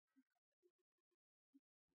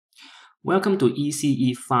Welcome to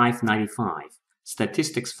ECE595,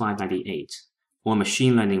 Statistics 598, or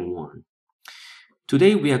Machine Learning 1.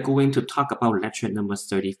 Today we are going to talk about lecture number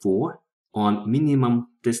 34 on minimum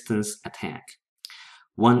distance attack,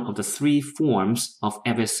 one of the three forms of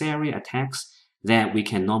adversarial attacks that we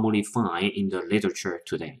can normally find in the literature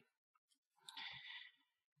today.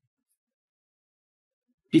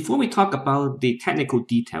 Before we talk about the technical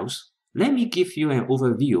details, let me give you an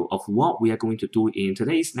overview of what we are going to do in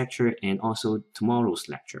today's lecture and also tomorrow's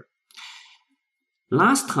lecture.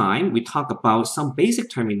 Last time, we talked about some basic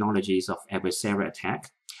terminologies of adversarial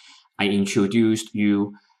attack. I introduced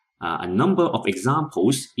you a number of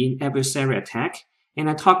examples in adversarial attack, and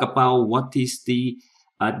I talked about what is the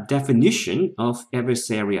definition of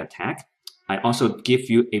adversarial attack. I also give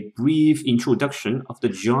you a brief introduction of the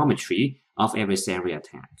geometry of adversarial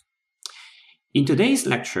attack. In today's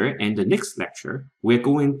lecture and the next lecture, we're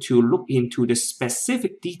going to look into the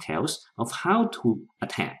specific details of how to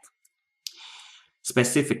attack.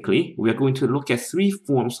 Specifically, we are going to look at three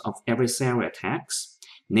forms of adversarial attacks,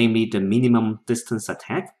 namely the minimum distance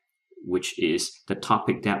attack, which is the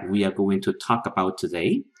topic that we are going to talk about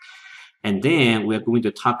today. And then we're going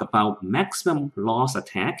to talk about maximum loss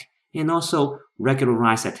attack and also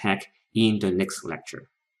regularized attack in the next lecture.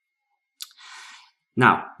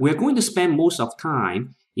 Now, we're going to spend most of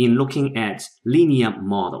time in looking at linear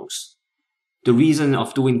models. The reason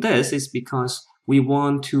of doing this is because we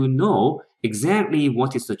want to know exactly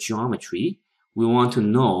what is the geometry. We want to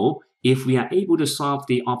know if we are able to solve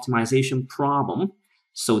the optimization problem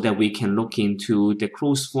so that we can look into the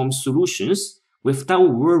closed form solutions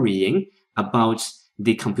without worrying about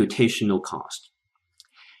the computational cost.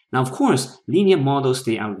 Now, of course, linear models,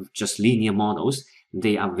 they are just linear models.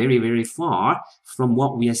 They are very, very far from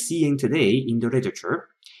what we are seeing today in the literature.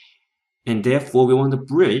 And therefore, we want to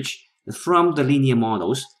bridge from the linear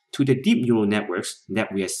models to the deep neural networks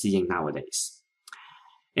that we are seeing nowadays.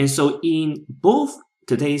 And so in both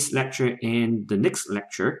today's lecture and the next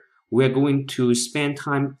lecture, we're going to spend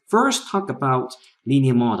time first talk about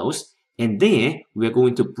linear models, and then we're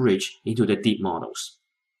going to bridge into the deep models.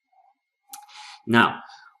 Now,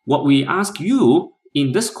 what we ask you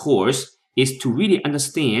in this course is to really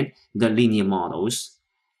understand the linear models.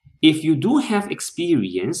 If you do have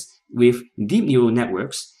experience with deep neural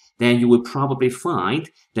networks, then you will probably find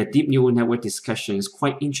that deep neural network discussion is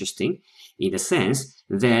quite interesting in the sense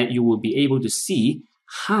that you will be able to see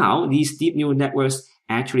how these deep neural networks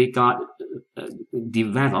actually got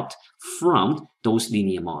developed from those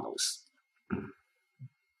linear models.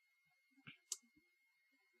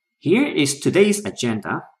 Here is today's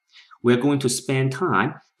agenda. We're going to spend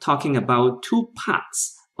time talking about two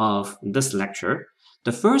parts of this lecture.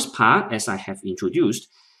 The first part, as I have introduced,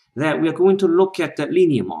 that we are going to look at the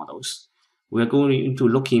linear models. We are going to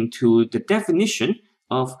look into the definition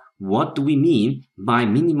of what do we mean by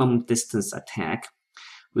minimum distance attack.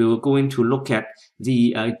 We are going to look at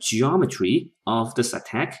the geometry of this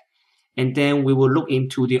attack, and then we will look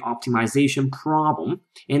into the optimization problem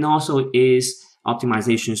and also its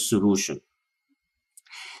optimization solution.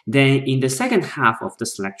 Then in the second half of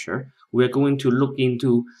this lecture, we're going to look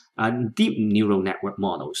into deep neural network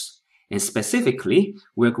models. And specifically,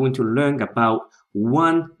 we're going to learn about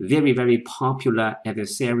one very, very popular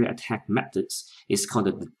adversarial attack method. It's called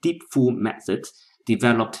the deep fool method,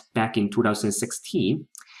 developed back in 2016.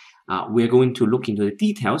 We're going to look into the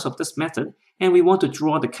details of this method, and we want to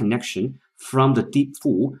draw the connection from the deep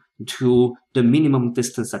fool to the minimum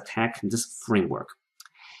distance attack, this framework.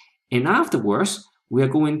 And afterwards, we are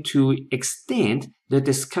going to extend the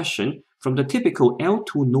discussion from the typical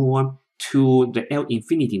L2 norm to the L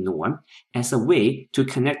infinity norm as a way to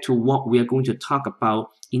connect to what we are going to talk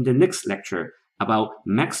about in the next lecture about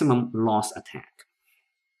maximum loss attack.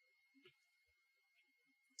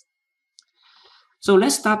 So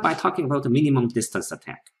let's start by talking about the minimum distance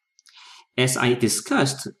attack. As I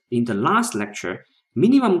discussed in the last lecture,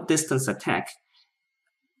 minimum distance attack,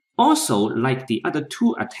 also like the other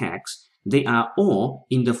two attacks, they are all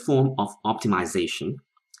in the form of optimization.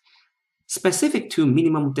 Specific to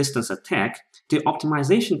minimum distance attack, the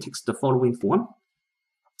optimization takes the following form.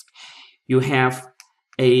 You have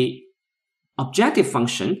an objective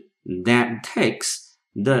function that takes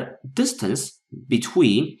the distance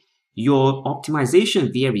between your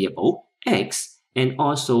optimization variable x and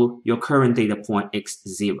also your current data point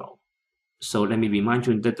x0. So let me remind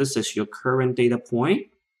you that this is your current data point,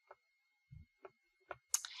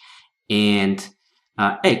 and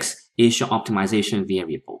x is your optimization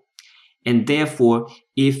variable. And therefore,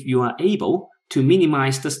 if you are able to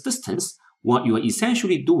minimize this distance, what you are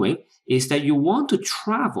essentially doing is that you want to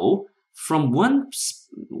travel from one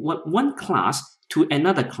one class to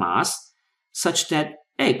another class, such that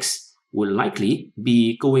x will likely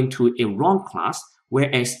be going to a wrong class,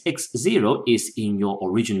 whereas x0 is in your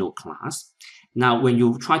original class. Now, when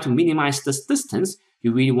you try to minimize this distance,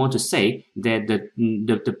 you really want to say that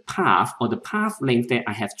the path or the path length that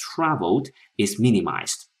I have traveled is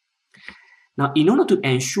minimized. Now, in order to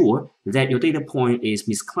ensure that your data point is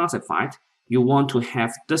misclassified, you want to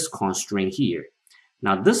have this constraint here.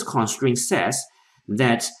 Now, this constraint says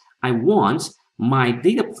that I want my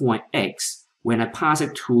data point x, when I pass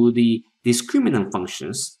it to the discriminant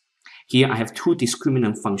functions. Here I have two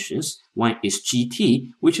discriminant functions. One is gt,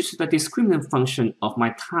 which is the discriminant function of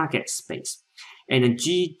my target space. And then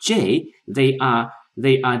gj, they are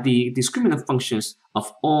the discriminant functions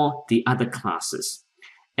of all the other classes.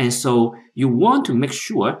 And so you want to make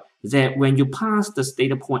sure that when you pass this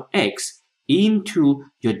data point x into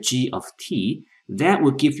your g of t, that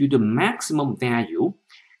will give you the maximum value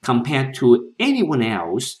compared to anyone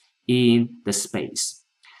else in the space.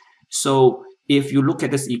 So if you look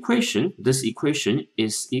at this equation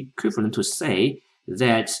is equivalent to say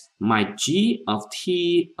that my g of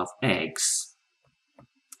t of x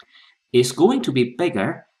is going to be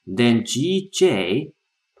bigger than gj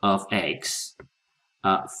of x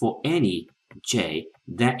for any j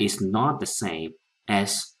that is not the same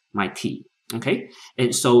as my t. Okay,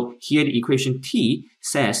 and so here the equation t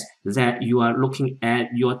says that you are looking at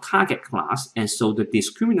your target class, and so the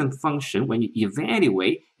discriminant function when you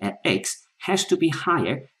evaluate at x has to be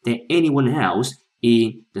higher than anyone else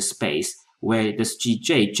in the space, where this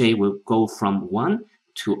j will go from 1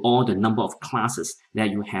 to all the number of classes that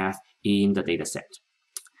you have in the data set.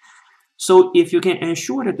 So if you can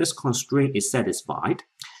ensure that this constraint is satisfied,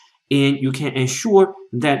 and you can ensure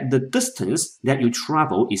that the distance that you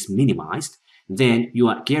travel is minimized, then you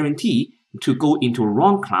are guaranteed to go into a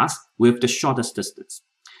wrong class with the shortest distance.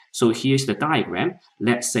 So here's the diagram.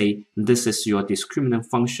 Let's say this is your discriminant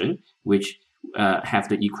function, which have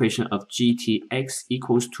the equation of gtx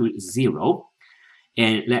equals to 0.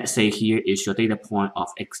 And let's say here is your data point of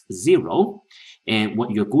x0. And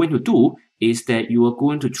what you're going to do is that you are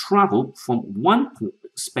going to travel from one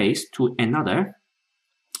space to another.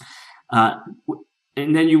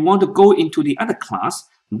 And then you want to go into the other class,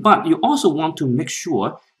 but you also want to make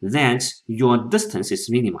sure that your distance is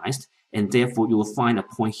minimized, and therefore you will find a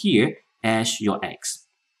point here as your x.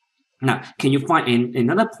 Now, can you find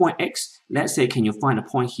another point x? Let's say, can you find a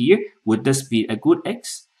point here? Would this be a good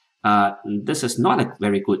x? This is not a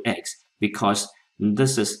very good x, because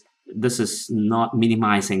this is not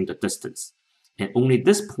minimizing the distance, and only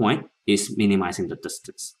this point is minimizing the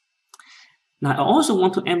distance. Now, I also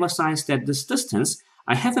want to emphasize that this distance,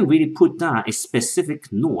 I haven't really put down a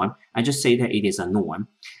specific norm. I just say that it is a norm.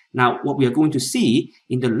 Now, what we are going to see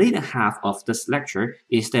in the later half of this lecture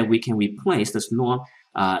is that we can replace this norm,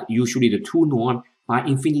 usually the 2 norm, by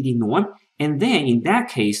infinity norm. And then in that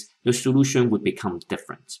case, the solution would become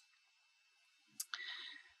different.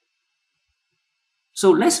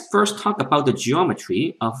 So let's first talk about the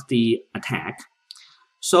geometry of the attack.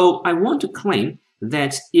 So I want to claim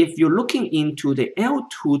that if you're looking into the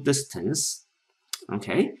L2 distance,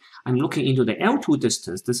 okay, I'm looking into the L2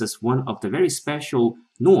 distance. This is one of the very special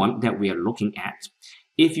norm that we are looking at.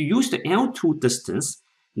 If you use the L2 distance,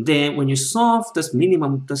 then when you solve this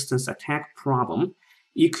minimum distance attack problem,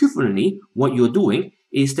 equivalently, what you're doing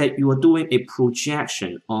is that you are doing a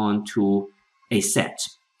projection onto a set.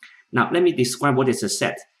 Now, let me describe what is a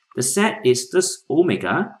set. The set is this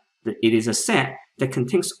omega. It is a set that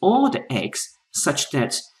contains all the x such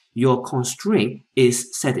that your constraint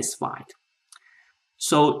is satisfied.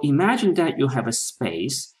 So imagine that you have a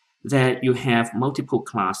space that you have multiple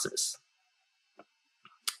classes.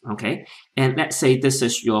 Okay, and let's say this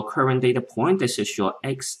is your current data point, this is your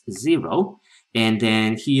x0, and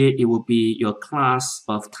then here it will be your class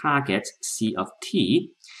of target c of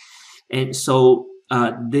t. And so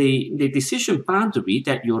the decision boundary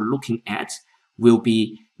that you're looking at will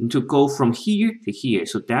be to go from here to here.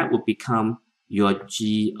 So that will become your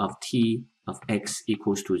g of t of x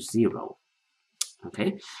equals to 0.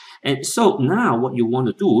 Okay, and so now what you want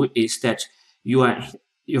to do is that you're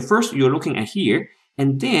looking at here,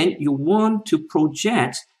 and then you want to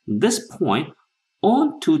project this point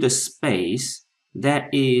onto the space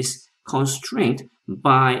that is constrained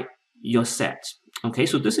by your set. Okay,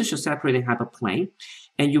 so this is your separating hyperplane,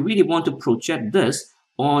 and you really want to project this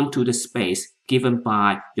onto the space given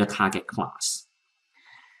by your target class.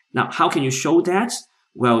 Now, how can you show that?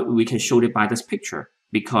 Well, we can show it by this picture,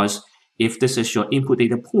 because if this is your input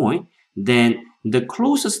data point, then the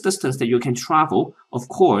closest distance that you can travel, of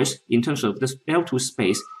course, in terms of this L2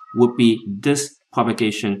 space, would be this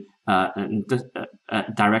propagation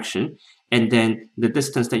direction, and then the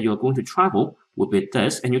distance that you're going to travel will be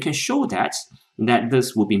this, and you can show that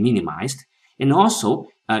this will be minimized, and also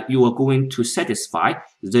you are going to satisfy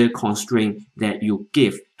the constraint that you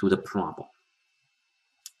give to the problem.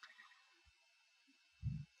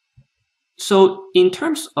 So in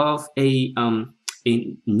terms of a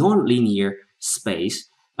nonlinear space,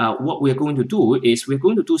 what we're going to do is we're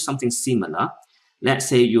going to do something similar. Let's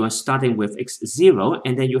say you are starting with x0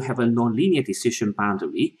 and then you have a nonlinear decision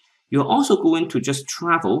boundary. You're also going to just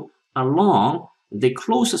travel along the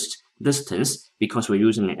closest distance, because we're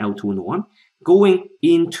using an L2 norm, going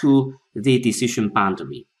into the decision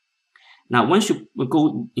boundary. Now, once you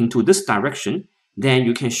go into this direction, then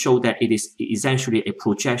you can show that it is essentially a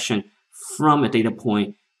projection from a data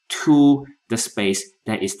point to the space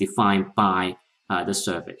that is defined by the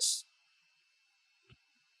surface.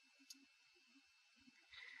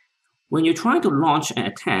 When you try to launch an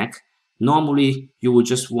attack, normally you would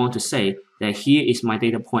just want to say that here is my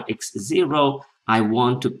data point x0. I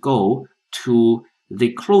want to go to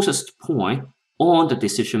the closest point on the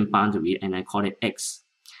decision boundary, and I call it x.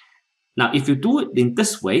 Now, if you do it in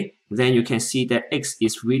this way, then you can see that x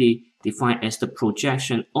is really defined as the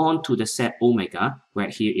projection onto the set omega, where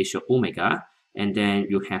here is your omega, and then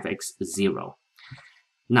you have x0.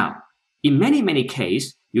 Now, in many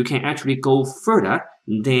cases, you can actually go further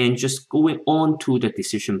than just going on to the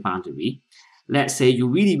decision boundary. Let's say you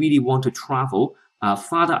really want to travel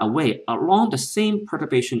farther away along the same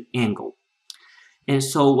perturbation angle. And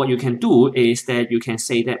so what you can do is that you can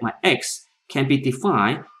say that my x can be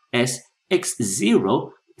defined as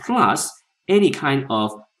x0 plus any kind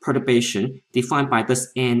of perturbation defined by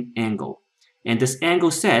this n angle. And this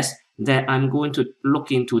angle says that I'm going to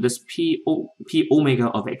look into this p omega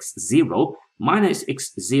of x0 minus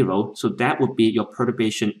x0, so that would be your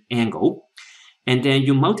perturbation angle. And then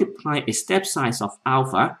you multiply a step size of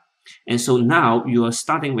alpha, and so now you are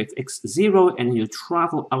starting with x0 and you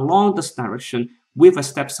travel along this direction with a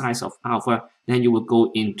step size of alpha, then you will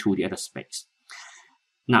go into the other space.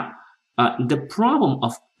 Now, the problem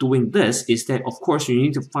of doing this is that, of course, you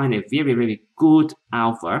need to find a very good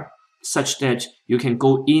alpha such that you can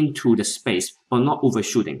go into the space but not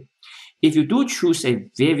overshooting. If you do choose a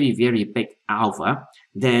very big alpha,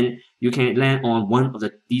 then you can land on one of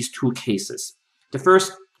these two cases. The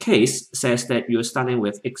first case says that you're starting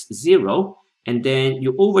with x0 and then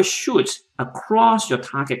you overshoot across your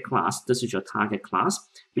target class. This is your target class,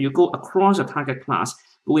 but you go across your target class,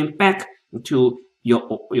 going back to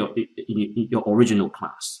your original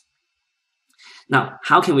class. Now,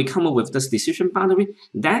 how can we come up with this decision boundary?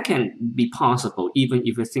 That can be possible even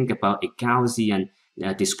if you think about a Gaussian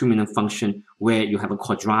discriminant function where you have a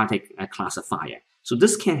quadratic classifier. So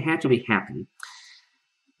this can actually happen.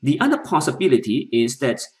 The other possibility is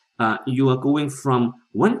that you are going from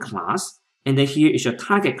one class, and then here is your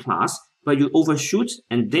target class, but you overshoot,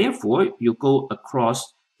 and therefore you go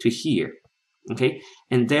across to here. Okay,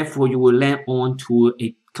 and therefore you will land on to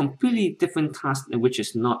a completely different class, which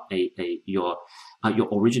is not your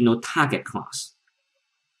original target class.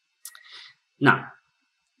 Now,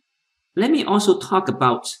 let me also talk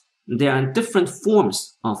about there are different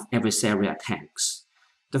forms of adversarial attacks.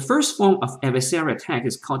 The first form of adversarial attack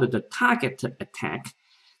is called the targeted attack.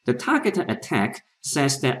 The targeted attack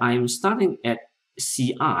says that I am starting at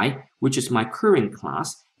CI, which is my current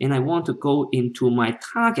class, and I want to go into my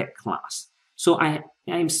target class. So I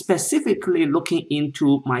am specifically looking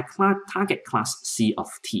into my target class C of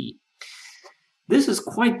t. This is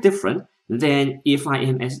quite different than if I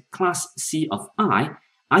am at class C of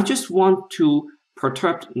I just want to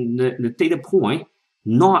perturb the data point,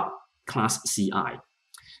 not class CI.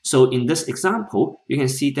 So in this example, you can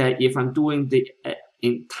see that if I'm doing the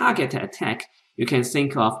targeted attack, you can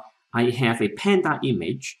think of I have a panda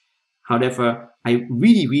image. However, I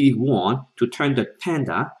really want to turn the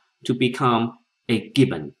panda to become a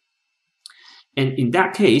gibbon. And in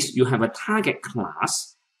that case, you have a target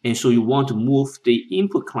class, and so you want to move the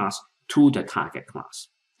input class to the target class.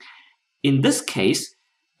 In this case,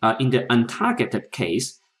 in the untargeted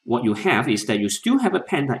case, what you have is that you still have a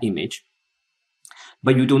panda image,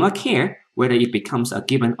 but you do not care whether it becomes a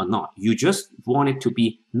gibbon or not. You just want it to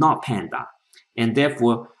be not panda. And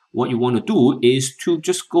therefore, what you want to do is to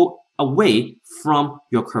just go away from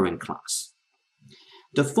your current class.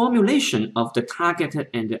 The formulation of the targeted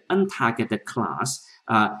and the untargeted class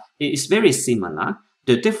is very similar.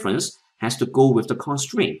 The difference has to go with the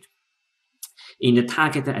constraint. In the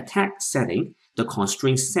targeted attack setting, the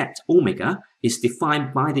constraint set omega is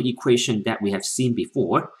defined by the equation that we have seen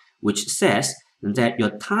before, which says that your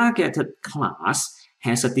targeted class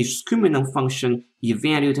has a discriminant function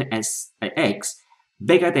evaluated as x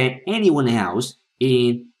bigger than anyone else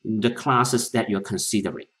in the classes that you're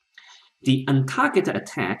considering. The untargeted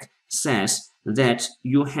attack says that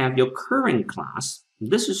you have your current class,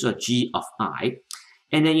 this is a G of I,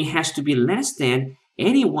 and then it has to be less than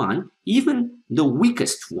anyone, even the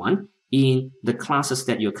weakest one, in the classes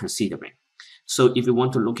that you're considering. So if you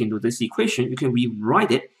want to look into this equation, you can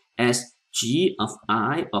rewrite it as G of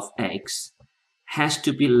I of x has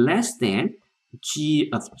to be less than G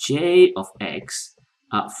of j of x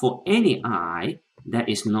for any I that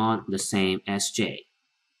is not the same as j.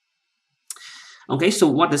 Okay, so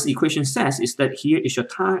what this equation says is that here is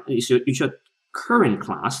your current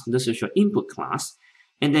class, this is your input class,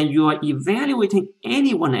 and then you are evaluating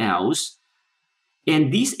anyone else,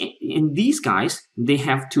 and these guys, they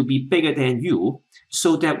have to be bigger than you,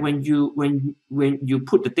 so that when you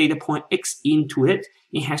put the data point x into it,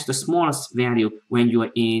 it has the smallest value when you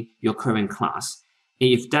are in your current class.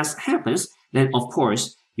 And if that happens, then of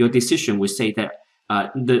course your decision will say that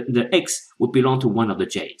the x would belong to one of the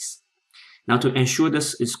j's. Now, to ensure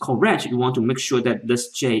this is correct, you want to make sure that this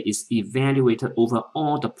j is evaluated over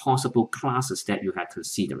all the possible classes that you are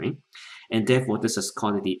considering, and therefore this is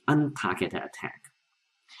called the untargeted attack.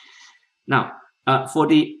 Now, for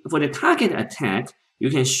the target attack, you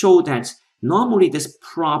can show that normally this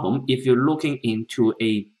problem, if you're looking into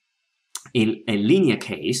a linear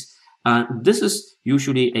case, this is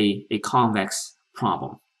usually a convex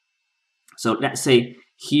problem. So let's say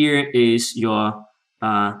here is your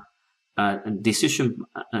decision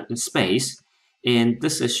space, and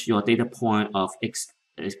this is your data point of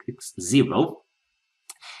x0.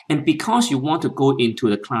 And because you want to go into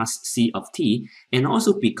the class C of t, and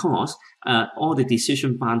also because all the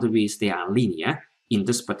decision boundaries, they are linear in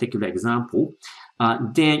this particular example,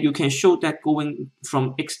 then you can show that going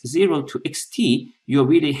from x0 to xt, you're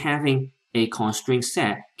really having a constraint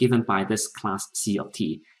set given by this class C of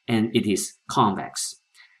t, and it is convex.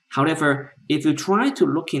 However, if you try to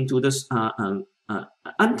look into this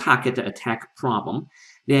untargeted attack problem,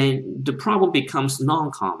 then the problem becomes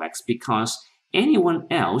non-convex because anyone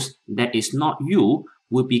else that is not you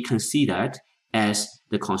will be considered as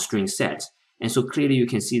the constraint set. And so clearly you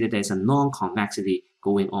can see that there's a non-convexity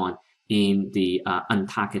going on in the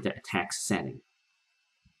untargeted attack setting.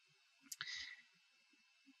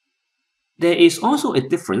 There is also a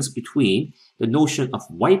difference between the notion of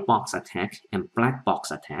white box attack and black box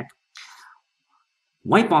attack.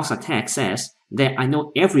 White box attack says that I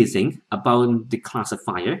know everything about the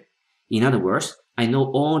classifier. In other words, I know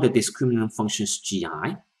all the discriminant functions gi.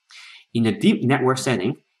 In the deep network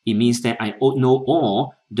setting, it means that I know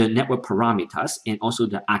all the network parameters and also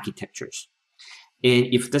the architectures. And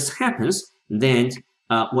if this happens, then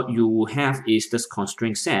what you will have is this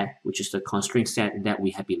constraint set, which is the constraint set that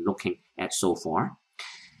we have been looking at so far.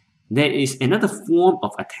 There is another form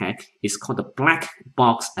of attack, it's called the black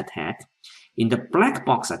box attack. In the black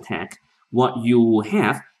box attack, what you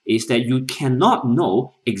have is that you cannot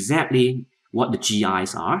know exactly what the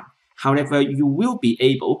GIs are. However, you will be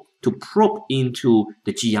able to probe into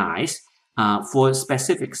the GIs for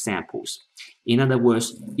specific samples. In other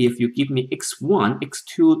words, if you give me x1,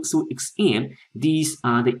 x2 through xm, these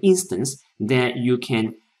are the instances that you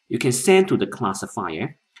can send to the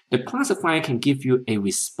classifier. The classifier can give you a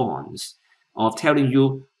response of telling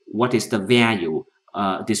you what is the value,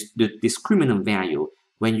 the discriminant value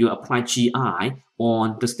when you apply GI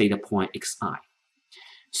on this data point xi.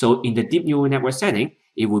 So in the deep neural network setting,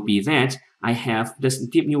 it would be that I have this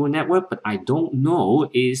deep neural network, but I don't know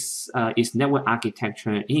its network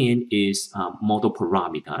architecture and its model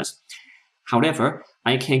parameters. However,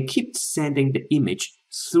 I can keep sending the image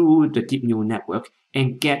through the deep neural network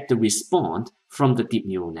and get the response from the deep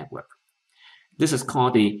neural network. This is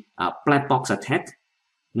called the black box attack.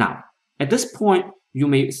 Now, at this point, you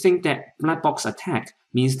may think that black box attack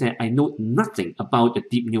means that I know nothing about the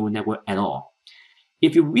deep neural network at all.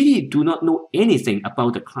 If you really do not know anything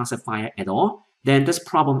about the classifier at all, then this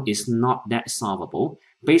problem is not that solvable.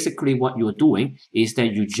 Basically, what you're doing is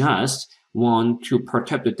that you just want to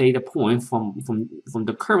perturb the data point from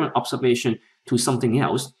the current observation to something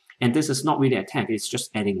else, and this is not really attack, it's just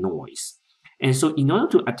adding noise. And so in order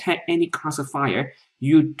to attack any classifier,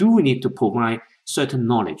 you do need to provide certain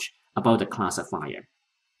knowledge about the classifier.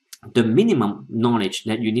 The minimum knowledge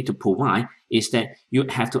that you need to provide is that you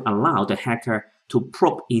have to allow the hacker to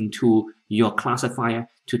probe into your classifier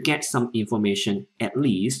to get some information, at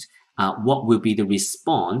least what will be the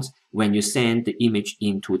response when you send the image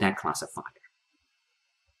into that classifier.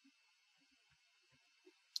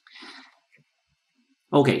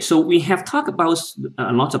 Okay, so we have talked about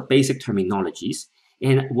a lot of basic terminologies,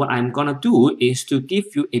 And what I'm going to do is to give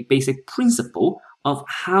you a basic principle of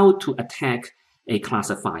how to attack a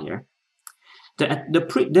classifier. There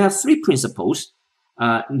are three principles.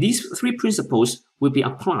 These three principles will be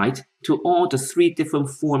applied to all the three different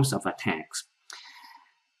forms of attacks.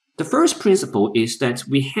 The first principle is that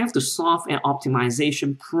we have to solve an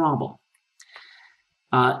optimization problem.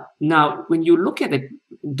 Now, when you look at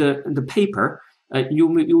the paper,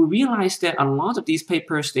 you realize that a lot of these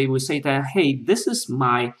papers, they will say that, hey, this is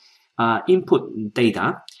my input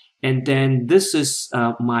data, and then this is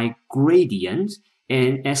my gradient,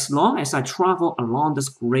 and as long as I travel along this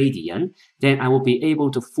gradient, then I will be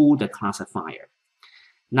able to fool the classifier.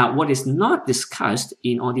 Now, what is not discussed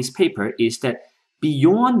in all these papers is that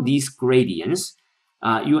beyond these gradients,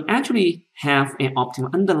 you actually have an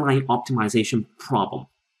underlying optimization problem.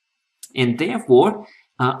 And therefore,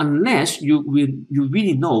 unless you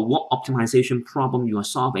really know what optimization problem you are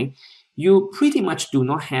solving, you pretty much do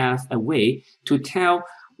not have a way to tell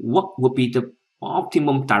what would be the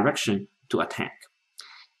optimum direction to attack.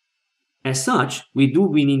 As such, we do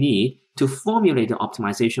really need to formulate the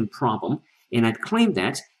optimization problem, and I claim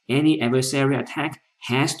that any adversarial attack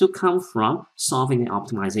has to come from solving an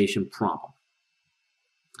optimization problem.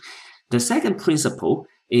 The second principle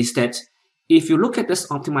is that if you look at this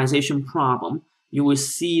optimization problem, you will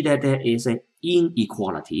see that there is an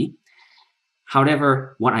inequality.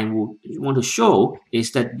 However, what I want to show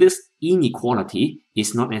is that this inequality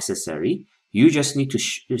is not necessary. You just need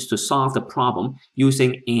to solve the problem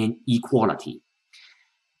using an equality.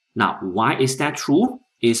 Now, why is that true?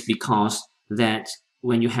 It's because that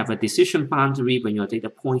when you have a decision boundary, when your data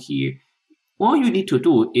point here, all you need to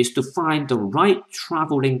do is to find the right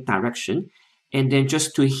traveling direction and then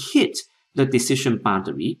just to hit the decision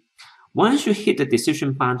boundary. Once you hit the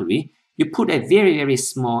decision boundary, you put a very, very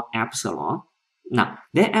small epsilon. Now,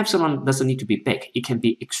 that epsilon doesn't need to be big. It can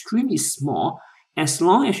be extremely small. As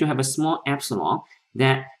long as you have a small epsilon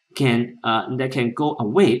that can go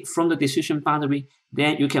away from the decision boundary,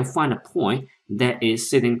 then you can find a point that is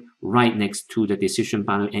sitting right next to the decision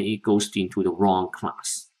boundary and it goes into the wrong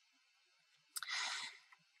class.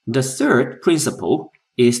 The third principle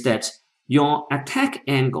is that your attack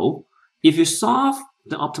angle, if you solve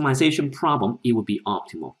the optimization problem, it will be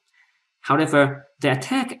optimal. However, the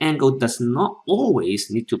attack angle does not always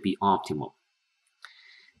need to be optimal.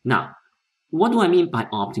 Now, what do I mean by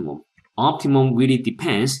optimum? Optimum really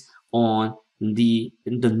depends on the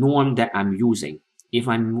norm that I'm using. If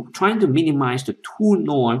I'm trying to minimize the two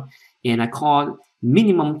norm and I call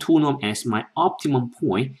minimum two norm as my optimum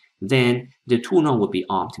point, then the two norm will be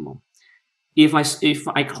optimum. If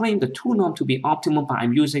I claim the two norm to be optimum but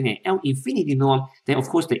I'm using an L infinity norm, then of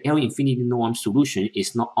course the L infinity norm solution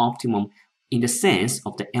is not optimum in the sense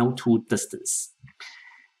of the L2 distance.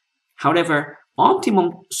 However,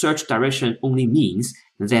 optimum search direction only means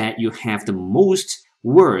that you have the most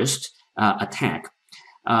worst attack.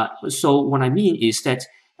 So what I mean is that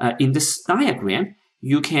in this diagram,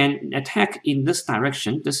 you can attack in this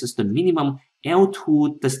direction. This is the minimum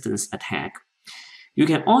L2 distance attack. You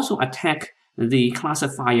can also attack the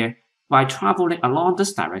classifier by traveling along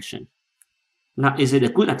this direction. Now, is it a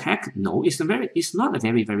good attack? No, it's not a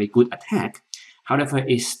very, very good attack. However,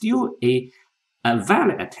 it's still a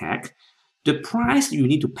valid attack. The price you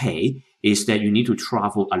need to pay is that you need to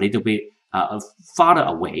travel a little bit farther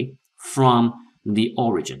away from the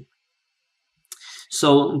origin.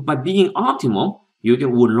 So by being optimal, you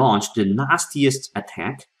will launch the nastiest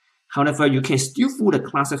attack. However, you can still fool the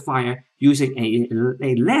classifier using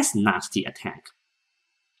a less nasty attack.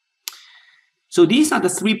 So these are the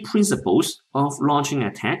three principles of launching an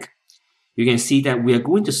attack. You can see that we are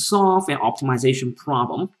going to solve an optimization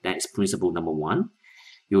problem. That is principle number one.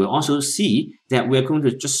 You will also see that we are going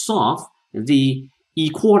to just solve the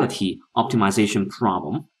equality optimization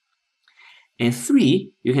problem. And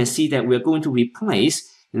three, you can see that we are going to replace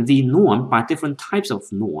the norm by different types of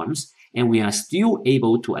norms, and we are still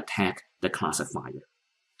able to attack the classifier.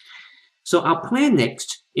 So our plan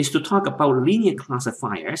next is to talk about linear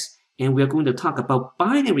classifiers, and we are going to talk about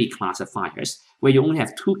binary classifiers, where you only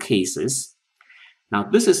have two cases. Now,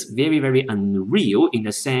 this is very, very unreal in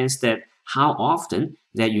the sense that how often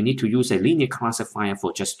that you need to use a linear classifier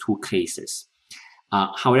for just two cases.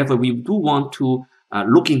 However, we do want to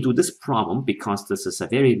look into this problem because this is a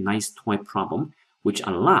very nice toy problem which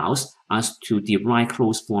allows us to derive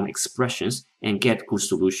closed form expressions and get good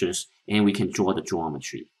solutions, and we can draw the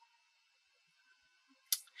geometry.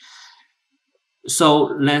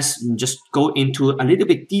 So let's just go into a little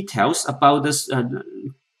bit details about this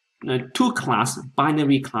two-class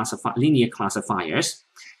binary linear classifiers.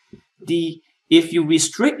 If you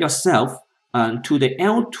restrict yourself to the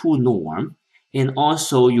L2 norm, and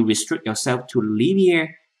also you restrict yourself to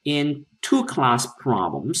linear in two-class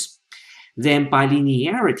problems, then by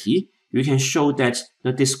linearity, you can show that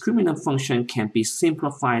the discriminant function can be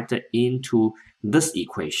simplified into this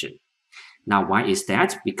equation. Now, why is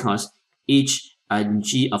that? Because each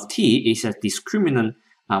g of t is a discriminant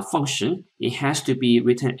function. It has to be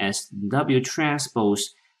written as W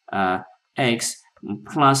transpose x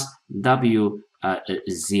plus W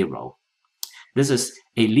 0. This is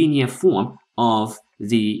a linear form of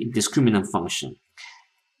the discriminant function.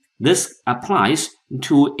 This applies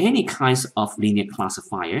to any kinds of linear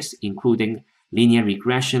classifiers, including linear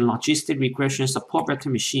regression, logistic regression, support vector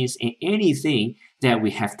machines, and anything that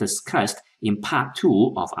we have discussed in part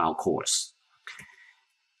 2 of our course.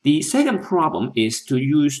 The second problem is to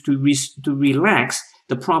relax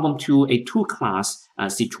the problem to a two-class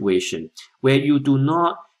situation, where you do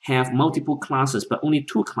not have multiple classes, but only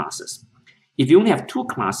two classes. If you only have two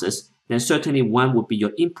classes, then certainly one would be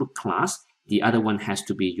your input class, the other one has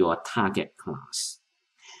to be your target class.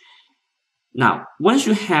 Now, once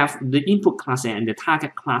you have the input class and the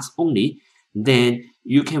target class only, then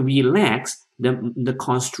you can relax the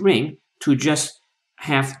constraint to just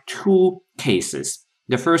have two cases.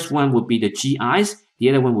 The first one would be the GIs, the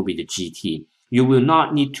other one will be the GT. You will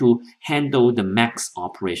not need to handle the max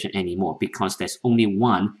operation anymore because there's only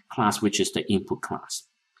one class, which is the input class.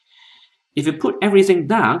 If you put everything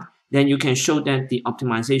down, then you can show that the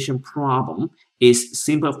optimization problem is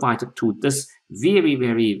simplified to this very,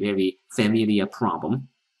 very, very familiar problem,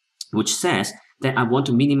 which says that I want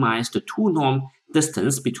to minimize the two-norm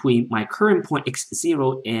distance between my current point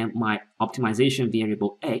x0 and my optimization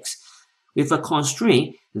variable x with a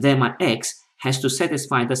constraint that my x has to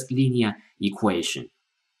satisfy this linear equation.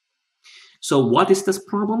 So what is this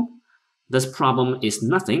problem? This problem is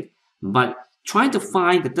nothing but trying to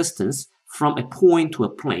find the distance from a point to a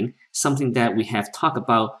plane, something that we have talked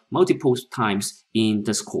about multiple times in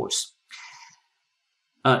this course.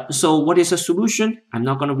 So what is the solution? I'm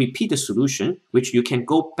not going to repeat the solution, which you can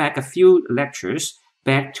go back a few lectures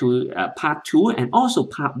back to part 2 and also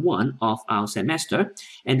part 1 of our semester,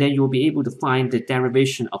 and then you'll be able to find the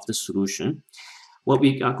derivation of the solution. What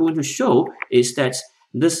we are going to show is that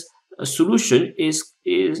this solution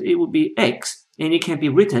it will be x, and it can be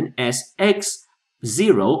written as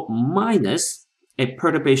x0 minus a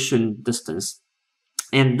perturbation distance,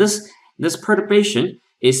 and this perturbation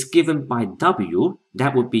is given by W.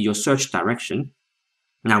 That would be your search direction.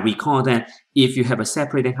 Now recall that if you have a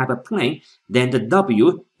separating hyperplane, then the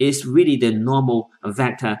W is really the normal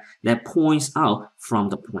vector that points out from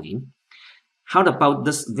the plane. How about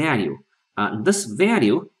this value? This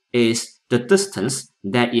value is the distance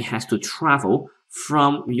that it has to travel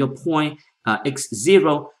from your point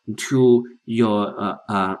x0 to your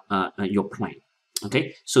plane.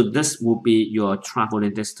 Okay, so this will be your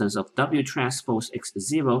traveling distance of W transpose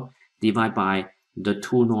x0 divided by the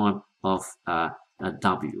two norm of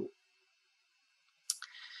W.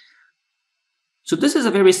 So this is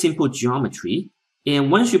a very simple geometry,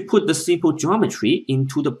 and once you put the simple geometry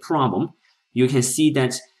into the problem, you can see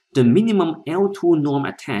that the minimum L2 norm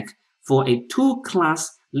attack for a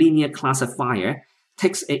two-class linear classifier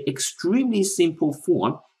takes an extremely simple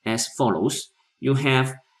form as follows. You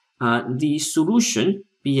have the solution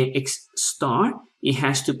being x star. It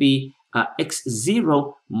has to be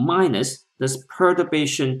x0 minus this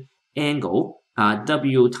perturbation angle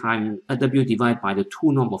W divided by the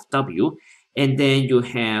two norm of W, and then you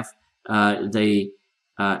have the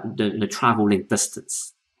traveling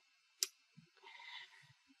distance.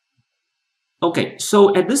 Okay,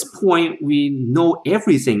 so at this point we know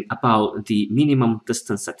everything about the minimum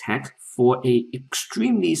distance attack for an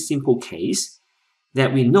extremely simple case,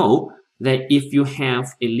 that we know that if you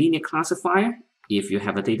have a linear classifier, if you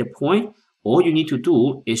have a data point, all you need to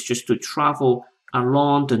do is just to travel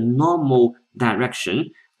along the normal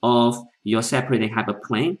direction of your separating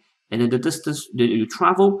hyperplane, and then the distance that you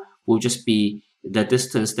travel will just be the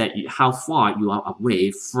distance that how far you are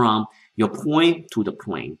away from your point to the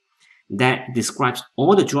plane. That describes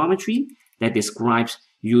all the geometry, that describes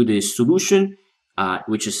you the solution,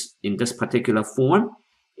 which is in this particular form,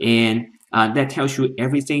 and that tells you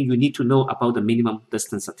everything you need to know about the minimum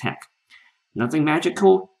distance attack. Nothing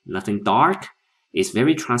magical, nothing dark. It's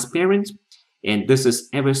very transparent, and this is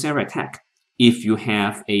adversarial attack. If you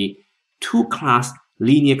have a two-class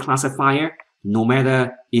linear classifier, no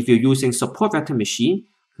matter if you're using support vector machine,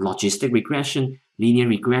 logistic regression, linear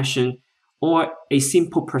regression, or a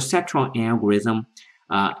simple perceptron algorithm,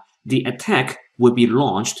 the attack will be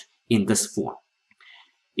launched in this form.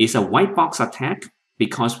 It's a white box attack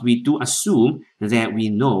because we do assume that we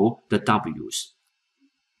know the W's.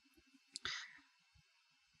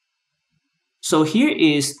 So here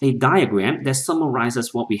is a diagram that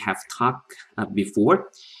summarizes what we have talked before.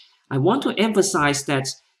 I want to emphasize that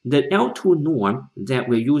the L2 norm that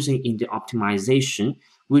we're using in the optimization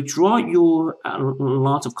will draw you a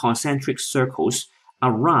lot of concentric circles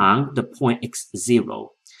around the point x0.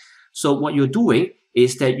 So what you're doing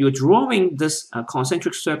is that you're drawing this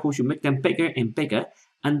concentric circles, you make them bigger and bigger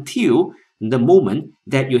until the moment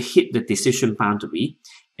that you hit the decision boundary.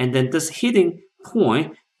 And then this hitting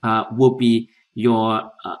point will be your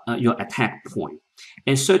attack point.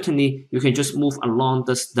 And certainly you can just move along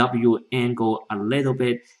this W angle a little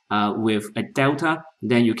bit with a delta,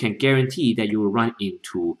 then you can guarantee that you will run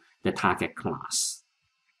into the target class.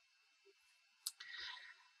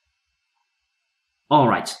 All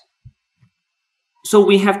right. So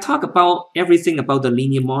we have talked about everything about the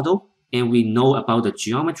linear model, and we know about the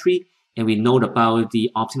geometry, and we know about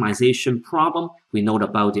the optimization problem, we know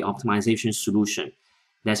about the optimization solution.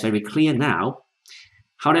 That's very clear now.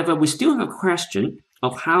 However, we still have a question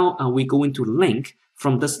of how are we going to link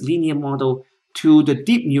from this linear model to the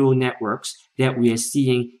deep neural networks that we are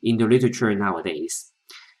seeing in the literature nowadays.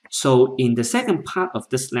 So in the second part of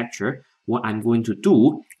this lecture, what I'm going to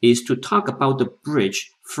do is to talk about the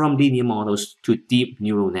bridge from linear models to deep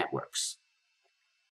neural networks.